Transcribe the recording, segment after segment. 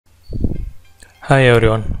Hi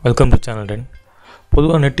everyone, welcome to channel 10.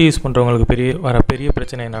 பொதுவாக net use பண்ணுறவங்களுக்கு பெரிய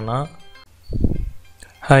பிரச்சனை என்னென்னா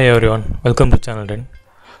Hi everyone, welcome to channel 10.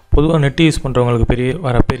 பொதுவாக நெட் யூஸ் பண்ணுறவங்களுக்கு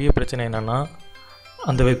பெரிய பிரச்சனை என்னென்னா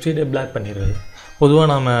அந்த வெப்சைட்டை பிளாக் பண்ணிடுறது. பொதுவாக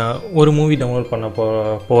நாம் ஒரு மூவி டவுன்லோட் பண்ண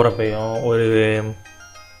போகிறப்பையும் ஒரு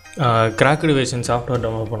கிராக்டு வெர்ஷன் சாஃப்ட்வேர்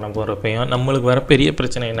டவுன்லோட் பண்ண போகிறப்பையும் நம்மளுக்கு வர பெரிய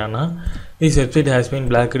பிரச்சனை என்னென்னா this website has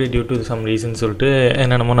been blocked due to some reason சொல்லிட்டு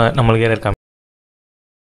என்னென்னமோ நம்மளுக்கு இருக்காங்க.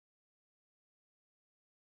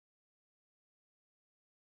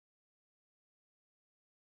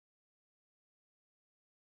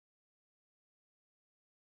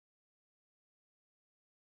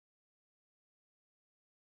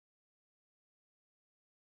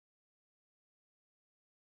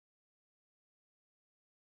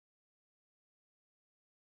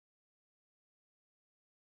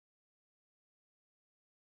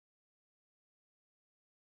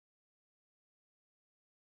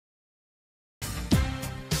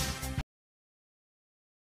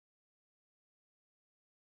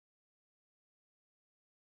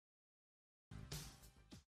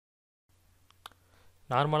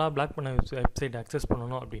 நார்மலாக பிளாக் பண்ண வெப்சைட் அக்சஸ்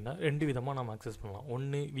பண்ணணும் அப்படின்னா ரெண்டு விதமாக நம்ம அக்சஸ் பண்ணலாம்.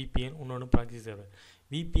 ஒன்று VPN, இன்னொன்று ப்ராக்ஸி சர்வர்.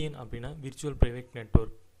 VPN அப்படின்னா விர்ச்சுவல் ப்ரைவேட்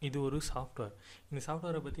நெட்வொர்க். இது ஒரு சாஃப்ட்வேர். இந்த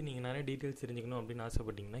சாஃப்ட்வேரை பற்றி நீங்கள் நிறைய டீட்டெயில்ஸ் தெரிஞ்சுக்கணும் அப்படின்னு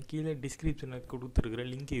ஆசைப்பட்டீங்கன்னா கீழே டிஸ்கிரிப்ஷனில் கொடுத்துருக்கிற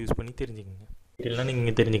லிங்கை யூஸ் பண்ணி தெரிஞ்சுக்கோங்க. டீட்டெயிலாம்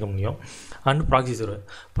நீங்கள் தெரிஞ்சிக்க முடியும். அண்ட்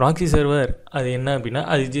ப்ராக்ஸி சர்வர் அது என்ன அப்படின்னா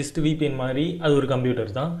அது ஜஸ்ட் VPN மாதிரி அது ஒரு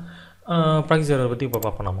கம்ப்யூட்டர் தான். ப்ராக்ஸி சர்வர் பற்றி இப்போ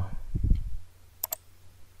பார்ப்போம். நம்ம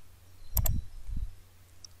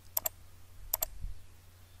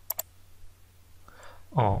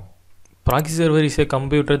Proxy server is a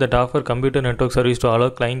computer that offers computer network service to allow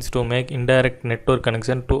clients to make indirect network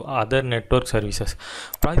connection to other network services.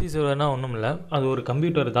 Proxy server na onnum illa, அது ஒரு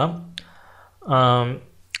கம்ப்யூட்டர் தான்.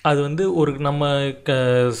 அது வந்து ஒரு நம்ம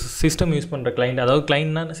சிஸ்டம் யூஸ் பண்ணுற கிளைண்ட், அதாவது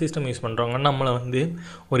கிளைண்ட்னா system use பண்ணுறவங்க நம்மளை வந்து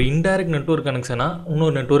ஒரு இன்டைரக்ட் நெட்வொர்க் கனெக்ஷனாக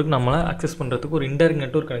இன்னொரு நெட்வொர்க் நம்மளை அக்சஸ் பண்ணுறதுக்கு ஒரு இன்டைரக்ட்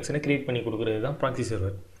நெட்வொர்க் கனெக்ஷனை க்ரியேட் பண்ணி கொடுக்குறது தான் ப்ராக்ஸி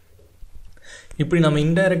சர்வர். இப்படி நம்ம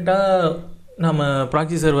இன்டைரக்டாக நம்ம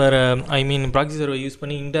ப்ராக்ஸி சர்வரை ப்ராக்ஸி சர்வர் யூஸ்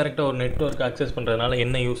பண்ணி இன்டெரக்டாக ஒரு நெட்வொர்க் அக்சஸ் பண்ணுறதுனால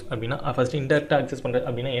என்ன யூஸ் அப்படின்னா, ஃபஸ்ட்டு இன்டெரக்டாக அக்சஸ் பண்ணுறது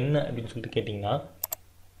அப்படின்னா என்ன அப்படின்னு சொல்லிட்டு கேட்டிங்கன்னா,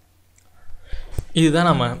 இதுதான்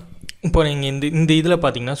நம்ம இப்போ நீங்கள் இந்த இதில்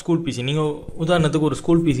பார்த்தீங்கன்னா ஸ்கூல் பிசி, நீங்கள் உதாரணத்துக்கு ஒரு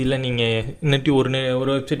ஸ்கூல் பிசியில் நீங்கள் நெட்டி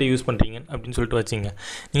ஒரு வெப்சைட்டை யூஸ் பண்ணுறீங்க அப்படின்னு சொல்லிட்டு வச்சிங்க.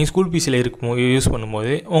 நீங்கள் ஸ்கூல் பிசியில் யூஸ்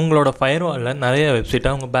பண்ணும்போது உங்களோட ஃபயர்வாலில் நிறைய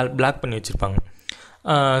வெப்சைட்டை அவங்க பிளாக் பண்ணி வச்சுருப்பாங்க.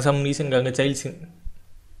 சம் ரீசனுக்காக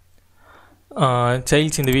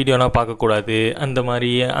சைல்ட்ஸ் இந்த வீடியோலாம் பார்க்கக்கூடாது, அந்த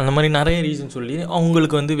மாதிரி நிறைய ரீசன் சொல்லி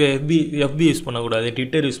அவங்களுக்கு வந்து FB யூஸ் பண்ணக்கூடாது,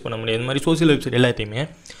 ட்விட்டர் யூஸ் பண்ண முடியாது, இந்த மாதிரி சோசியல் வெப்சைட் எல்லாத்தையுமே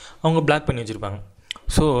அவங்க பிளாக் பண்ணி வச்சுருப்பாங்க.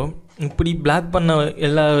 ஸோ இப்படி பிளாக் பண்ண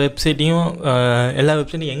எல்லா வெப்சைட்டையும்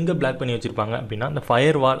எங்கே பிளாக் பண்ணி வச்சுருப்பாங்க அப்படின்னா அந்த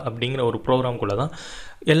ஃபயர்வால் அப்படிங்கிற ஒரு ப்ரோக்ராம்குள்ளே தான்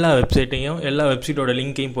எல்லா வெப்சைட்டோட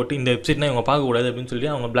லிங்க்கையும் போட்டு இந்த வெப்சைட்னால் இவங்க பார்க்கக்கூடாது அப்படின்னு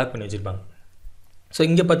சொல்லி அவங்க பிளாக் பண்ணி வச்சுருப்பாங்க. ஸோ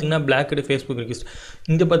இங்கே பார்த்தீங்கன்னா பிளாக்டு ஃபேஸ்புக் ரிக்வெஸ்ட்.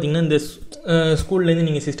 இங்கே பார்த்தீங்கன்னா இந்த ஸ்கூல்லேருந்து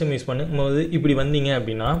நீங்கள் சிஸ்டம் யூஸ் பண்ணும்போது இப்படி வந்தீங்க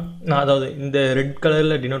அப்படின்னா, நான் அதாவது இந்த ரெட்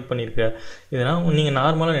கலரில் டினோட் பண்ணியிருக்க இதனால் நீங்கள்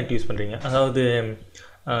நார்மலாக நெட் யூஸ் பண்ணுறீங்க, அதாவது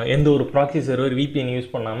எந்த ஒரு ப்ராக்ஸி சர்வர் VPN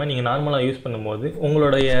யூஸ் பண்ணாமல் நீங்கள் நார்மலாக யூஸ் பண்ணும்போது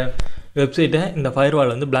உங்களுடைய வெப்சைட்டை இந்த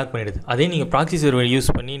ஃபயர்வால் வந்து பிளாக் பண்ணிடுது. அதே நீங்கள் ப்ராக்ஸி சர்வர் யூஸ்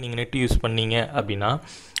பண்ணி நீங்கள் நெட் யூஸ் பண்ணீங்க அப்படின்னா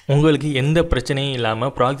உங்களுக்கு எந்த பிரச்சனையும்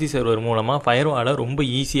இல்லாமல் ப்ராக்ஸி சர்வர் மூலமாக ஃபயர்வாலை ரொம்ப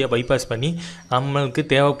ஈஸியாக பைபாஸ் பண்ணி நம்மளுக்கு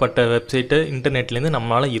தேவைப்பட்ட வெப்சைட்டை இன்டர்நெட்லேருந்து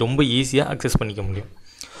நம்மளால் ரொம்ப ஈஸியாக அக்சஸ் பண்ணிக்க முடியும்.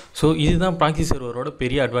 ஸோ இதுதான் ப்ராக்ஸி சர்வரோட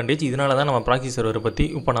பெரிய அட்வான்டேஜ். இதனால தான் நம்ம ப்ராக்ஸி சர்வரை பற்றி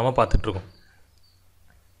இப்போ நம்ம பார்த்துட்ருக்கோம்.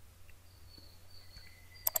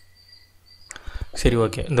 சரி,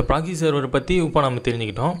 ஓகே. இந்த ப்ராக்ஸி சர்வரை பற்றி இப்போ நம்ம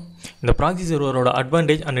தெரிஞ்சுக்கிட்டோம். இந்த ப்ராக்ஸி சர்வரோட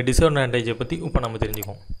அட்வான்டேஜ் அண்ட் டிஸ்அட்வான்டேஜை பற்றி இப்போ நம்ம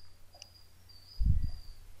தெரிஞ்சுக்கோம்.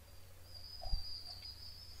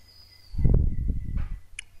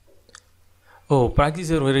 ப்ராக்ஸி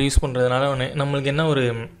சர்வர் யூஸ் பண்ணுறதுனால நம்மளுக்கு என்ன ஒரு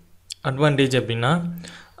அட்வான்டேஜ் அப்படின்னா,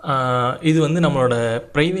 இது வந்து நம்மளோட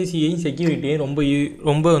ப்ரைவேசியையும் செக்யூரிட்டியையும்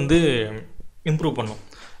ரொம்ப வந்து இம்ப்ரூவ் பண்ணும்.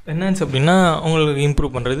 என்னன்னு அப்படின்னா அவங்களுக்கு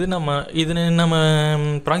இம்ப்ரூவ் பண்ணுறது நம்ம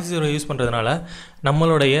ப்ராக்ஸி சர்வர் யூஸ் பண்ணுறதுனால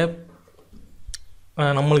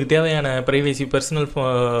நம்மளுக்கு தேவையான ப்ரைவேசி பர்சனல்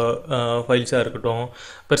ஃபைல்ஸாக இருக்கட்டும்,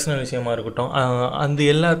 பர்சனல் விஷயமாக இருக்கட்டும், அது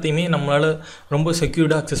எல்லாத்தையுமே நம்மளால் ரொம்ப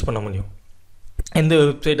செக்யூர்டாக அக்சஸ் பண்ண முடியும். எந்த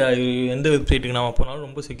வெப்சைட்டுக்கு நம்ம போனாலும்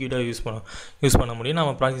ரொம்ப செக்யூர்டாக யூஸ் பண்ண முடியும்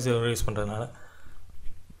நம்ம ப்ராக்ஸி சர்வர் யூஸ் பண்ணுறதுனால.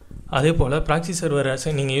 அதே போல் ப்ராக்ஸி சர்வரை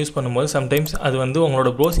நீங்கள் யூஸ் பண்ணும்போது சம்டைம்ஸ் அது வந்து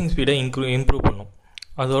உங்களோட ப்ரௌசிங் ஸ்பீடை இம்ப்ரூவ் பண்ணும்.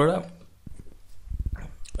 அதோட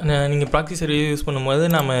நீங்கள் ப்ராக்ஸி சர்வர் யூஸ் பண்ணும்போது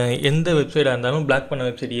நம்ம எந்த வெப்சைட்டாக இருந்தாலும் பிளாக் பண்ண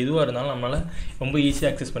வெப்சைட் எதுவாக இருந்தாலும் நம்மளால் ரொம்ப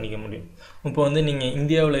ஈஸியாக அக்சஸ் பண்ணிக்க முடியும். இப்போ வந்து நீங்கள்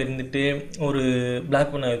இந்தியாவில் இருந்துட்டு ஒரு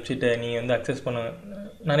பிளாக் பண்ண வெப்சைட்டை நீங்கள் வந்து அக்சஸ் பண்ண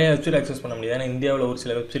நிறைய வெப்சைட் அக்சஸ் பண்ண முடியாது. ஏன்னா இந்தியாவில் ஒரு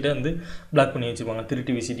சில வெப்சைட்டை வந்து பிளாக் பண்ணி வச்சுருப்பாங்க.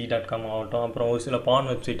 திருட்டிவிசிடி.com ஆகட்டும், அப்புறம் ஒரு சில பான்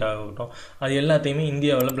வெப்சைட் ஆகட்டும், அது எல்லாத்தையுமே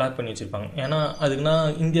இந்தியாவில் பிளாக் பண்ணி வச்சுருப்பாங்க. ஏன்னா அதுக்குன்னா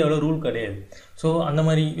இந்தியாவில் ரூல் கிடையாது. ஸோ அந்த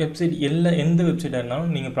மாதிரி வெப்சைட் எந்த வெப்சைட்டாக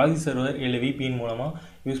இருந்தாலும் நீங்கள் ப்ராக்ஸி சர்வர் இல்லை VPN மூலமாக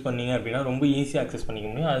யூஸ் பண்ணீங்க அப்படின்னா ரொம்ப ஈஸியாக அக்சஸ் பண்ணிக்க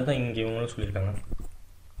முடியும். அதுதான் இங்கே இவங்களும் சொல்லியிருக்காங்க.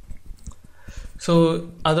 ஸோ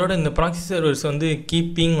அதோட இந்த ப்ராக்ஸி சர்வர்ஸ் வந்து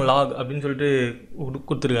கீப்பிங் லாக் அப்படின்னு சொல்லிட்டு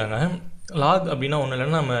கொடுத்துருக்காங்க. லாக் அப்படின்னா ஒன்றும்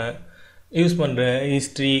இல்லைன்னா நம்ம யூஸ் பண்ணுற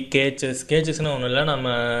ஹிஸ்ட்ரி, கேச்சஸ்னால் ஒன்றும் இல்லை, நம்ம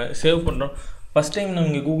சேவ் பண்ணுறோம். ஃபஸ்ட் டைம்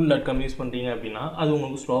நீங்கள் google.com யூஸ் பண்ணுறீங்க அப்படின்னா அது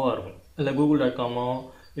உங்களுக்கு ஸ்லோவாக இருக்கும். இல்லை google.comஓ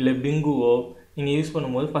இல்லை பிங்குவோ நீங்கள் யூஸ்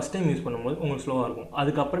பண்ணும்போது ஃபஸ்ட் டைம் யூஸ் பண்ணும்போது உங்களுக்கு ஸ்லோவாக இருக்கும்.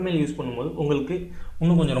 அதுக்கப்புறமேல் யூஸ் பண்ணும்போது உங்களுக்கு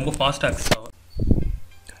இன்னும் கொஞ்சம் ரொம்ப ஃபாஸ்ட்டாக அக்சஸ் ஆகும்.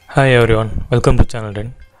 Hi everyone, welcome to channel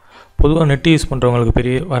 10. பொதுவாக நெட் யூஸ் பண்ணுறவங்களுக்கு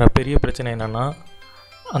பெரிய பிரச்சனை என்னென்னா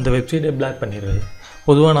அந்த வெப்சைட்டை பிளாக் பண்ணிடுறது.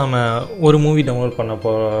 பொதுவாக நம்ம ஒரு மூவி டவுன்லோட் பண்ண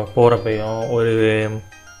போகிறப்பையும் ஒரு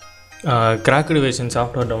கிராக்டு வெர்ஷன்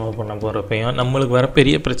சாஃப்ட்வேர் டவுன்லோட் பண்ண போகிறப்பையும் நம்மளுக்கு வர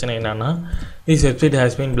பெரிய பிரச்சனை என்னென்னா this website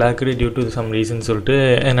has been blocked due to some reason சொல்லிட்டு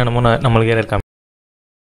என்னென்னமோ நம்மளுக்கு இருக்காங்க.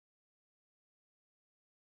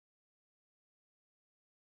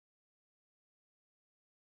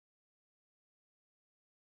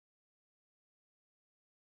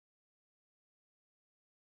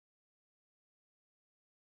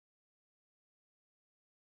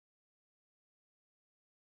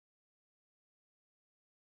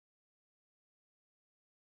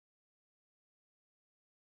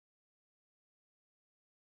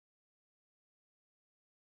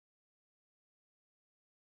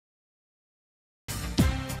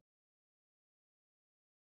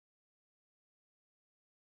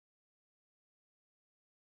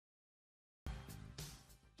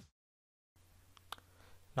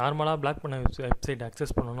 நார்மலாக பிளாக் பண்ண வெப்சைட்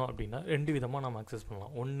அக்சஸ் பண்ணணும் அப்படின்னா ரெண்டு விதமாக நம்ம அக்சஸ்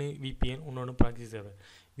பண்ணலாம். ஒன்று VPN, இன்னொன்று ப்ராக்ஸி சர்வர்.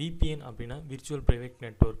 VPN அப்படின்னா விர்ச்சுவல் ப்ரைவேட்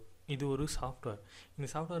நெட்வொர்க். இது ஒரு சாஃப்ட்வேர். இந்த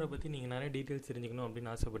சாஃப்ட்வேரை பற்றி நீங்கள் நிறைய டீட்டெயில்ஸ் தெரிஞ்சுக்கணும்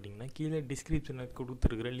அப்படின்னு ஆசைப்பட்டீங்கன்னா கீழே டிஸ்கிரிப்ஷனில்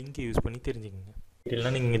கொடுத்துருக்கிற லிங்கை யூஸ் பண்ணி தெரிஞ்சுக்கோங்க.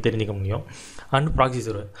 டீட்டெயிலாம் நீங்கள் தெரிஞ்சிக்க முடியும். அண்ட்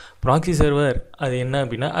ப்ராக்ஸி சர்வர் அது என்ன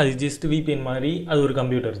அப்படின்னா அது ஜஸ்ட் VPN மாதிரி, அது ஒரு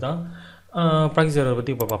கம்ப்யூட்டர் தான். ப்ராக்ஸி சர்வர்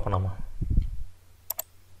பற்றி இப்போ பார்ப்போம். நம்ம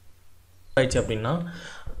ஆயிடுச்சு அப்படின்னா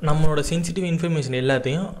நம்மளோட சென்சிட்டிவ் இன்ஃபர்மேஷன்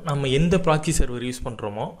எல்லாத்தையும் நம்ம எந்த ப்ராக்ஸி சர்வர் யூஸ்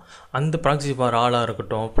பண்ணுறோமோ அந்த ப்ராக்ஸி ஃபார் ஆலாக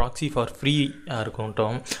இருக்கட்டும், ப்ராக்ஸி ஃபார் ஃப்ரீயாக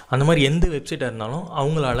இருக்கட்டும், அந்த மாதிரி எந்த வெப்சைட்டாக இருந்தாலும்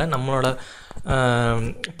அவங்களால நம்மளோட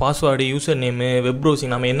password, user name, web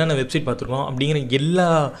browsing, நம்ம என்னென்ன வெப்சைட் பார்த்துருக்கோம் அப்படிங்கிற எல்லா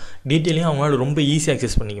டீட்டெயிலையும் அவங்களால ரொம்ப ஈஸியாக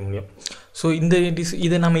அக்சஸ் பண்ணிக்க முடியும். ஸோ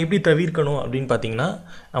இதை நம்ம எப்படி தவிர்க்கணும் அப்படின்னு பார்த்தீங்கன்னா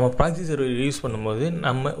நம்ம ப்ராக்ஸி சர்வர் யூஸ் பண்ணும்போது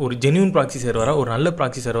நம்ம ஒரு ஜென்யூன் ப்ராக்ஸி சர்வராக, ஒரு நல்ல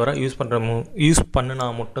ப்ராக்ஸி சர்வராக யூஸ் பண்ணினா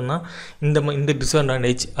மட்டும்தான் இந்த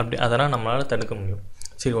டிஸ்அட்வான்டேஜ் அதெல்லாம் நம்மளால் தடுக்க முடியும்.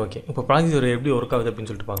 சரி, ஓகே. இப்போ ப்ராக்ஸி சர்வர் எப்படி ஒர்க் ஆகுது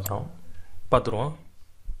அப்படின்னு சொல்லிட்டு பார்த்துருவோம்.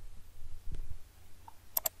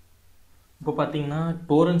 இப்போ பார்த்தீங்கன்னா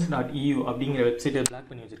torrents.eu அப்படிங்கிற வெப்சைட்டை பிளாக்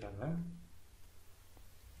பண்ணி வச்சுருக்காங்க.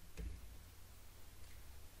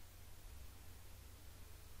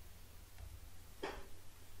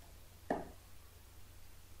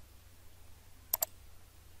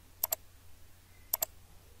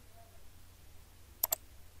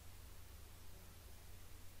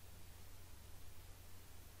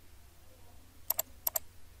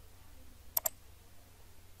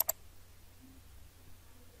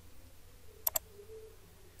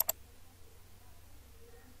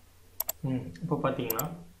 இப்போ பார்த்தீங்கன்னா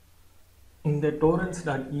இந்த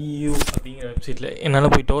torrents.eu அப்படிங்கிற வெப்சைட்டில் என்னால்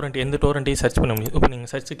போய் எந்த டோரண்ட்டையும் சர்ச் பண்ண முடியும். இப்போ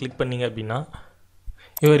நீங்கள் சர்ச்சை கிளிக் பண்ணிங்க அப்படின்னா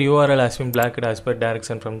your URL has been blocked as per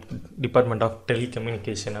direction from Department of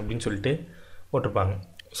Telecommunication அப்படின்னு சொல்லிட்டு போட்டிருப்பாங்க.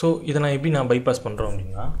 ஸோ இதை நான் எப்படி பைபாஸ் பண்ணுறோம்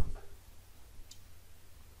அப்படின்னா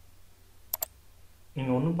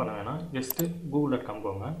நீங்கள் ஒன்றும் பண்ண வேணாம், ஜஸ்ட்டு google.com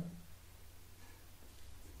போங்க.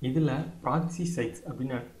 இதில் ப்ராக்ஸி சைட்ஸ்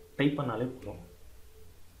அப்படின்னு டைப் பண்ணாலே போதும்.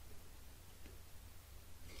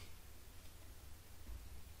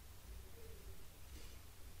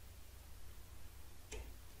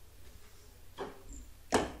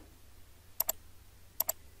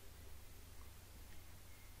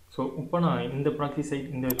 ஸோ இப்போ நான் இந்த ப்ராக்ஸி சைட்,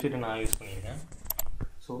 இந்த வெப்சைட்டை நான் யூஸ் பண்ணியிருக்கேன்.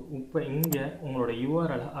 ஸோ இப்போ இங்கே உங்களோட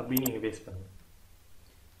URL அப்படின்னு நீங்கள் பேஸ் பண்ணுங்கள்.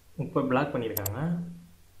 இப்போ பிளாக் பண்ணியிருக்காங்க.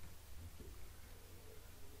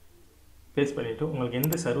 பேஸ் பண்ணிவிட்டு உங்களுக்கு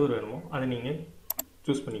எந்த சர்வர் வேணுமோ அதை நீங்கள்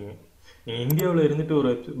சூஸ் பண்ணிங்க. நீங்கள் இந்தியாவில் இருந்துட்டு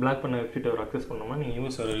ஒரு பிளாக் பண்ண வெப்சைட்டை ஒரு அக்சஸ் பண்ணோம்னா நீங்கள்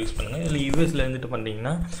US சர்வர் யூஸ் பண்ணுங்கள். இல்லை யூஎஸில் இருந்துட்டு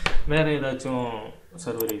பண்ணுறீங்கன்னா வேறு ஏதாச்சும்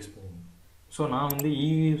சர்வர் யூஸ் பண்ணுங்கள். ஸோ நான் வந்து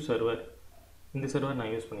EU சர்வர், இந்த சர்வர்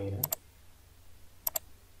நான் யூஸ் பண்ணிக்கிறேன்.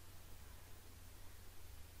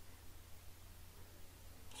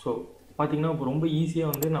 ஸோ பார்த்திங்கன்னா இப்போ ரொம்ப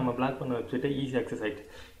ஈஸியாக வந்து நம்ம பிளாக் பண்ண வெப்சைட்டை ஈஸி அக்சஸ் ஆகிடுச்சு.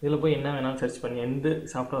 இதில் போய் என்ன வேணாலும் சர்ச் பண்ணி எந்த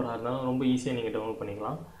சாஃப்ட்வேராக இருந்தாலும் ரொம்ப ஈஸியாக நீங்கள் டவுன்லோட்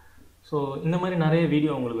பண்ணிக்கலாம். ஸோ இந்த மாதிரி நிறைய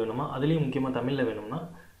வீடியோ உங்களுக்கு வேணுமா, அதுலேயும் முக்கியமாக தமிழில் வேணும்னா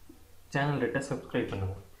சேனல் ரெட்டை சப்ஸ்கிரைப்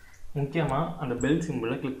பண்ணுங்கள். முக்கியமாக அந்த பெல்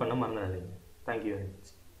சிம்பிளை கிளிக் பண்ண மறந்துடாதீங்க. Thank you very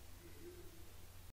much.